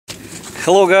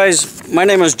Hello guys, my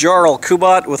name is Jarl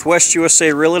Kubat with West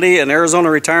USA Realty and Arizona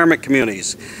Retirement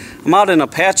Communities. I'm out in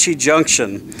Apache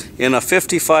Junction in a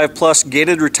 55 plus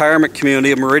gated retirement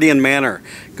community of Meridian Manor.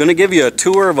 Going to give you a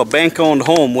tour of a bank owned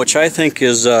home, which I think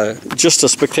is just a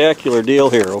spectacular deal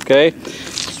here, okay?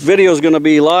 This video is going to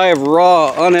be live,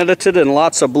 raw, unedited, and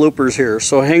lots of bloopers here,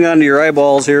 so hang on to your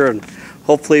eyeballs here and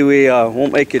hopefully we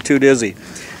won't make you too dizzy.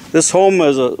 This home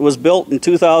was built in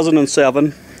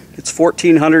 2007. It's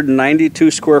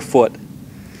 1,492 square foot.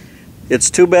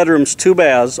 It's 2 bedrooms, 2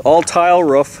 baths, all tile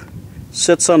roof.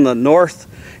 Sits on the north.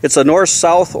 It's a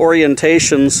north-south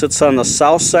orientation. Sits on the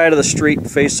south side of the street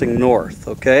facing north.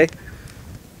 Okay.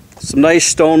 Some nice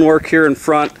stonework here in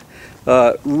front.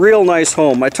 Real nice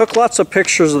home. I took lots of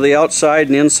pictures of the outside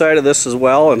and inside of this as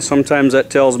well, and sometimes that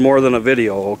tells more than a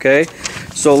video. Okay.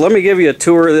 So let me give you a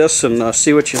tour of this and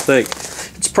see what you think.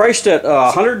 It's priced at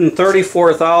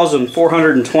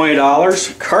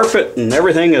 $134,420. Carpet and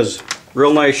everything is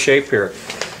real nice shape here.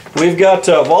 We've got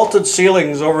vaulted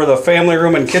ceilings over the family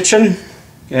room and kitchen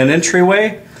and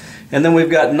entryway, and then we've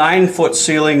got 9-foot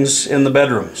ceilings in the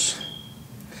bedrooms.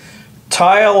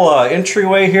 Tile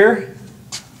entryway here.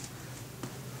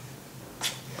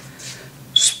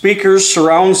 Speakers,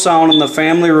 surround sound in the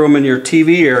family room and your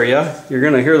TV area. You're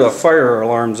going to hear the fire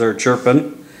alarms there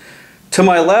chirping. To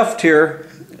my left here,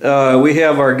 we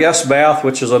have our guest bath,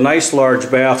 which is a nice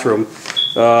large bathroom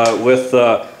with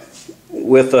a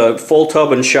full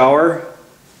tub and shower.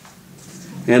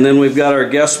 And then we've got our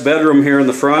guest bedroom here in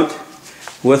the front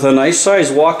with a nice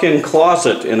size walk-in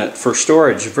closet in it for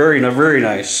storage. Very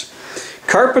nice.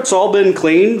 Carpet's all been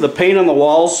cleaned. The paint on the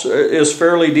walls is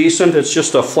fairly decent. It's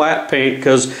just a flat paint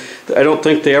because I don't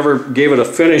think they ever gave it a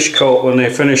finish coat when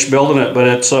they finished building it, but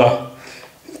it's the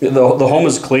home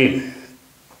is clean.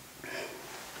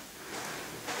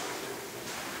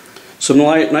 Some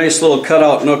nice little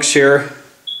cutout nooks here.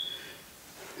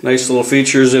 Nice little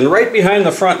features. And right behind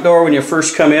the front door when you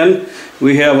first come in,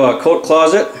 we have a coat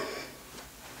closet.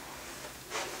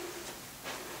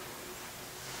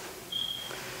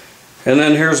 And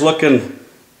then here's looking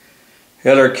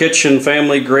at our kitchen,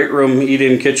 family great room,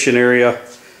 eat-in kitchen area.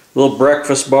 Little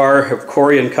breakfast bar, have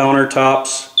Corian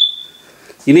countertops.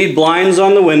 You need blinds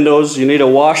on the windows. You need a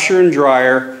washer and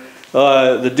dryer.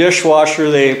 The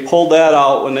dishwasher, they pulled that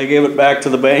out when they gave it back to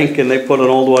the bank and they put an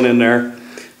old one in there.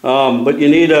 But you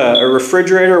need a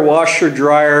refrigerator, washer,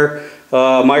 dryer,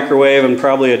 microwave, and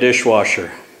probably a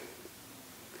dishwasher.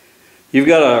 You've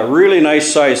got a really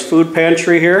nice sized food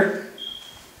pantry here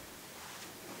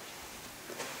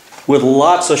with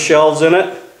lots of shelves in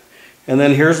it. And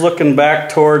then here's looking back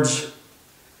towards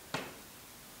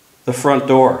the front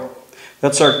door.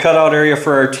 That's our cutout area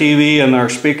for our TV and our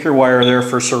speaker wire there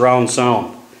for surround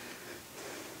sound.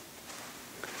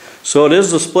 So it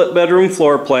is the split bedroom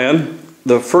floor plan.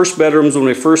 The first bedroom's when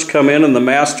we first come in, and the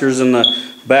master's in the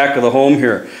back of the home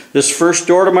here. This first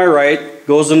door to my right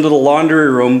goes into the laundry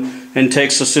room and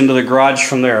takes us into the garage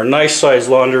from there. Nice sized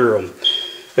laundry room.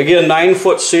 Again,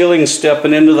 9-foot ceiling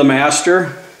stepping into the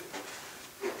master.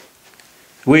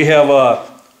 We have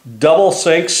double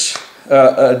sinks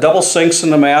in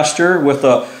the master with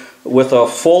a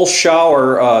full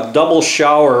shower, double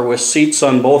shower with seats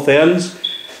on both ends.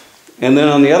 And then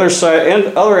on the other side,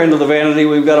 other end of the vanity,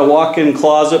 we've got a walk-in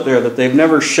closet there that they've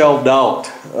never shelved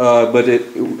out, but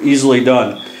it easily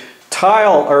done.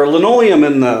 Tile or linoleum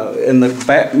in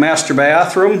the master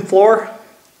bathroom floor,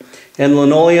 and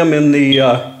linoleum in the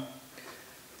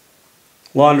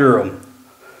laundry room.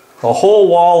 A whole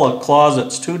wall of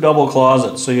closets, 2 double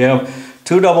closets. So you have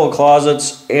 2 double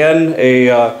closets and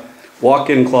a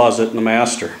walk-in closet in the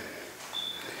master.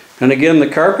 And again, the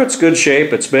carpet's good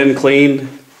shape. It's been cleaned.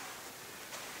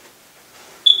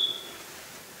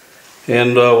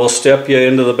 And we'll step you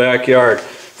into the backyard.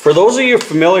 For those of you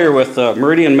familiar with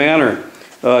Meridian Manor,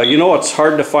 you know it's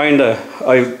hard to find a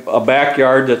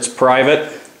backyard that's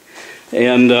private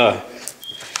and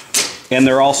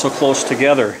they're also close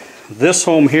together. This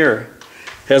home here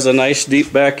has a nice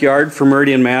deep backyard for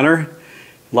Meridian Manor.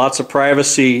 Lots of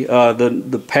privacy.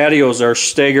 The patios are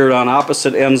staggered on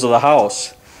opposite ends of the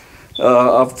house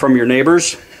from your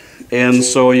neighbors. And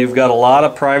so you've got a lot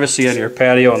of privacy on your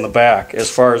patio in the back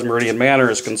as far as Meridian Manor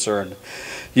is concerned.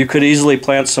 You could easily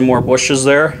plant some more bushes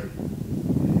there.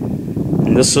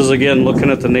 And this is again looking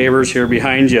at the neighbors here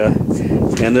behind you.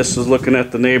 And this is looking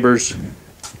at the neighbors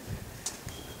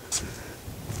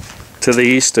to the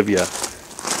east of you.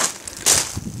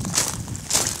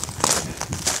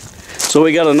 So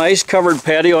we got a nice covered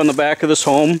patio on the back of this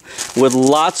home with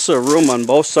lots of room on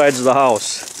both sides of the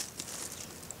house.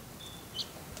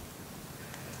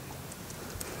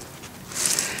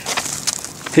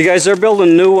 You guys, they're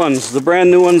building new ones. The brand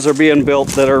new ones are being built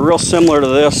that are real similar to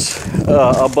this,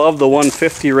 above the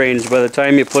 150 range by the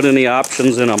time you put any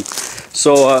options in them.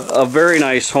 So a very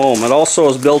nice home. It also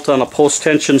is built on a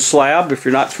post-tension slab. If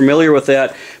you're not familiar with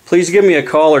that, please give me a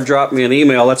call or drop me an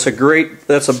email. That's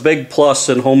a big plus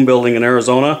in home building in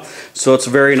Arizona. So it's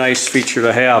a very nice feature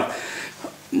to have.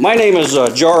 My name is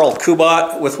Jarl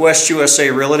Kubat with West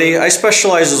USA Realty. I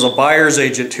specialize as a buyer's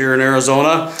agent here in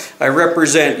Arizona. I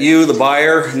represent you, the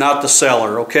buyer, not the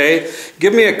seller, okay?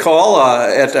 Give me a call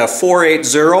at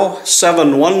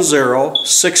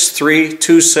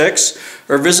 480-710-6326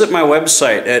 or visit my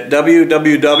website at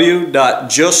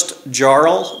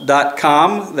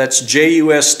www.justjarl.com. That's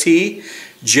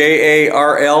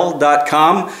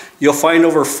JUSTJARL.com. You'll find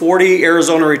over 40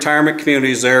 Arizona retirement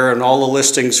communities there and all the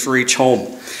listings for each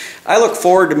home. I look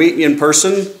forward to meeting you in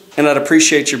person, and I'd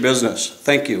appreciate your business.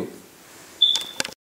 Thank you.